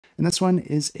And this one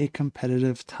is a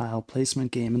competitive tile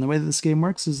placement game. And the way that this game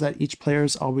works is that each player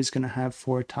is always going to have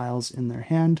 4 tiles in their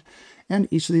hand, and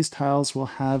each of these tiles will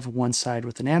have one side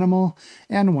with an animal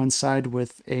and one side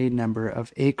with a number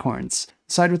of acorns.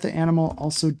 The side with the animal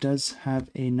also does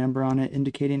have a number on it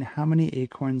indicating how many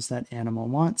acorns that animal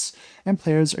wants, and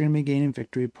players are going to be gaining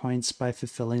victory points by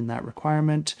fulfilling that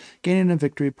requirement, gaining a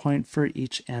victory point for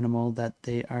each animal that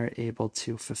they are able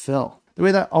to fulfill. The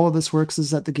way that all of this works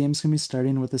is that the game's going to be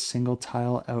starting with a single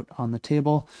tile out on the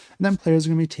table, and then players are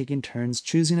going to be taking turns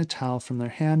choosing a tile from their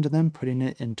hand and then putting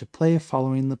it into play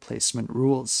following the placement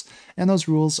rules. And those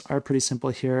rules are pretty simple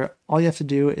here. All you have to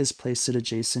do is place it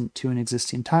adjacent to an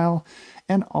existing tile,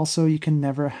 and also you can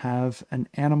never have an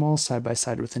animal side by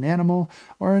side with an animal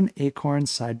or an acorn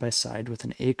side by side with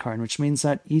an acorn, which means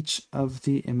that each of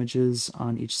the images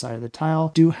on each side of the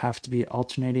tile do have to be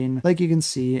alternating, like you can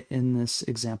see in this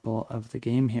example of the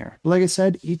game here. But like I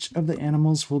said, each of the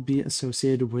animals will be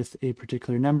associated with a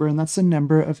particular number, and that's the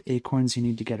number of acorns you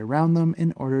need to get around them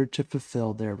in order to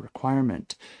fulfill their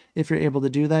requirement. If you're able to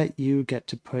do that, you get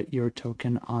to put your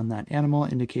token on that animal,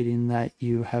 indicating that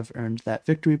you have earned that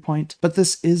victory point. But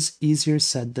this is easier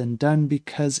said than done,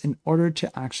 because in order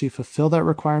to actually fulfill that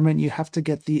requirement, you have to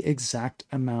get the exact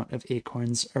amount of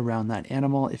acorns around that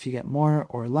animal. If you get more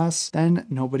or less, then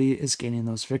nobody is gaining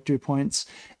those victory points.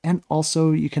 And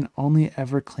also, you can only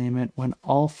ever claim it when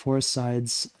all 4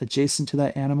 sides adjacent to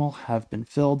that animal have been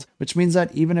filled, which means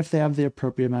that even if they have the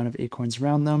appropriate amount of acorns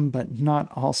around them, but not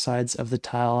all sides of the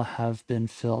tile have been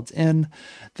filled in,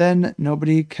 then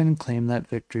nobody can claim that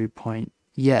victory point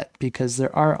yet, because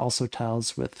there are also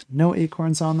tiles with no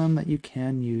acorns on them that you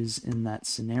can use in that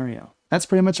scenario. That's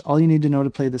pretty much all you need to know to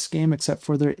play this game, except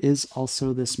for there is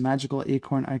also this magical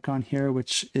acorn icon here,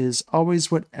 which is always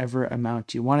whatever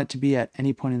amount you want it to be at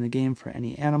any point in the game for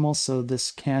any animal. So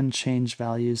this can change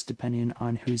values depending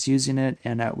on who's using it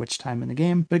and at which time in the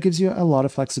game, but it gives you a lot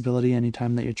of flexibility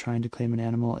anytime that you're trying to claim an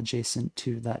animal adjacent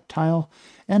to that tile.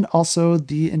 And also,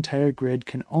 the entire grid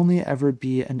can only ever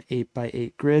be an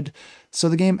 8x8 grid. So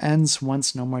the game ends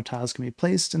once no more tiles can be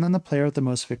placed, and then the player with the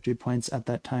most victory points at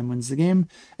that time wins the game.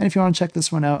 And if you want to check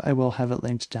this one out, I will have it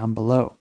linked down below.